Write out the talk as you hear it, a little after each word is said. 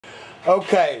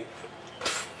Okay,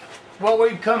 what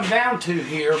we've come down to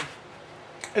here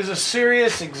is a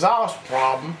serious exhaust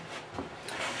problem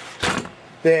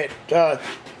that the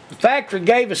factory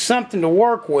gave us something to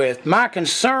work with. My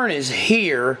concern is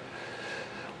here.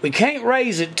 We can't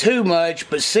raise it too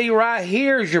much, but see right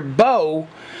here is your bow,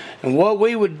 and what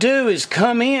we would do is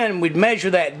come in, we'd measure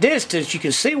that distance. You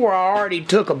can see where I already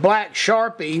took a black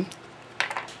Sharpie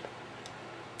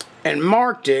and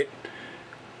marked it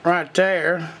right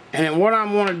there. And then what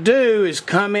I'm going to do is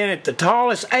come in at the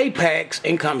tallest apex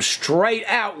and come straight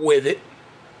out with it.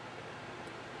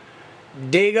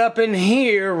 Dig up in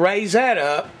here, raise that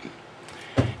up.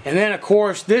 And then of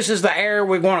course this is the area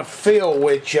we're going to fill,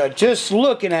 which just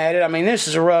looking at it, I mean this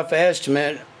is a rough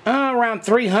estimate, around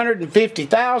 350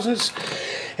 thousandths.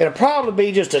 It'll probably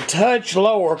be just a touch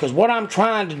lower, because what I'm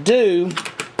trying to do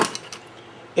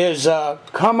is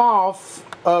come off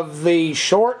of the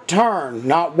short turn,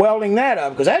 not welding that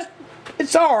up, because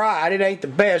it's alright, it ain't the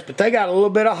best, but they got a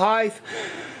little bit of height.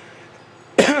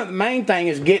 The main thing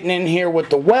is getting in here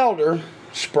with the welder,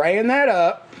 spraying that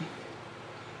up,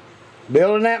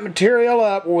 building that material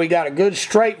up where we got a good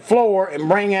straight floor, and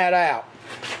bring that out.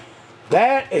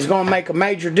 That is going to make a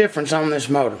major difference on this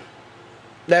motor.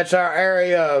 That's our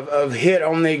area of hit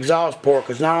on the exhaust port,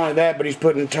 because not only that, but he's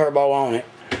putting a turbo on it.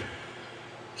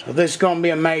 So this is going to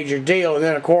be a major deal. And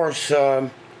then of course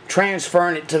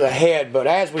transferring it to the head. But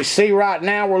as we see right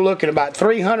now, we're looking about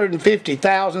 350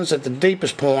 thousandths at the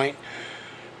deepest point.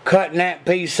 Cutting that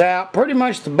piece out. Pretty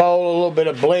much the bowl, a little bit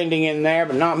of blending in there,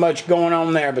 but not much going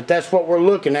on there. But that's what we're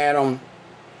looking at on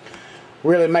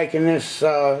really making this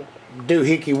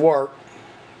doohickey work.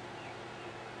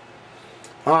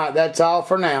 Alright, that's all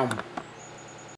for now.